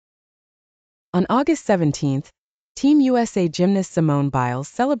On August 17th, Team USA gymnast Simone Biles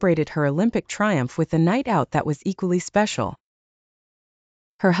celebrated her Olympic triumph with a night out that was equally special.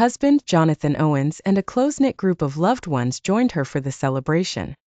 Her husband, Jonathan Owens, and a close-knit group of loved ones joined her for the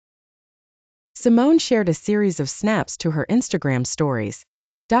celebration. Simone shared a series of snaps to her Instagram stories,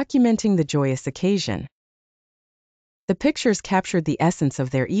 documenting the joyous occasion. The pictures captured the essence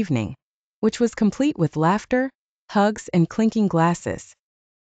of their evening, which was complete with laughter, hugs, and clinking glasses.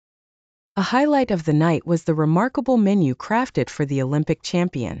 A highlight of the night was the remarkable menu crafted for the Olympic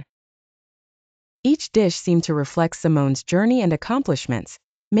champion. Each dish seemed to reflect Simone's journey and accomplishments,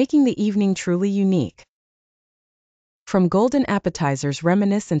 making the evening truly unique. From golden appetizers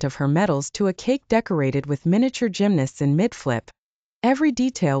reminiscent of her medals to a cake decorated with miniature gymnasts in mid-flip, every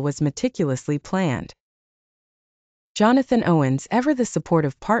detail was meticulously planned. Jonathan Owens, ever the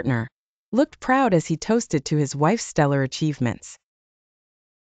supportive partner, looked proud as he toasted to his wife's stellar achievements.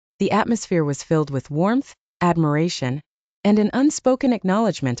 The atmosphere was filled with warmth, admiration, and an unspoken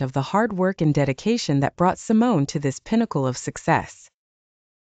acknowledgement of the hard work and dedication that brought Simone to this pinnacle of success.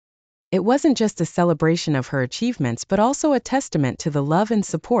 It wasn't just a celebration of her achievements but also a testament to the love and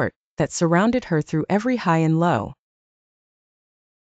support that surrounded her through every high and low.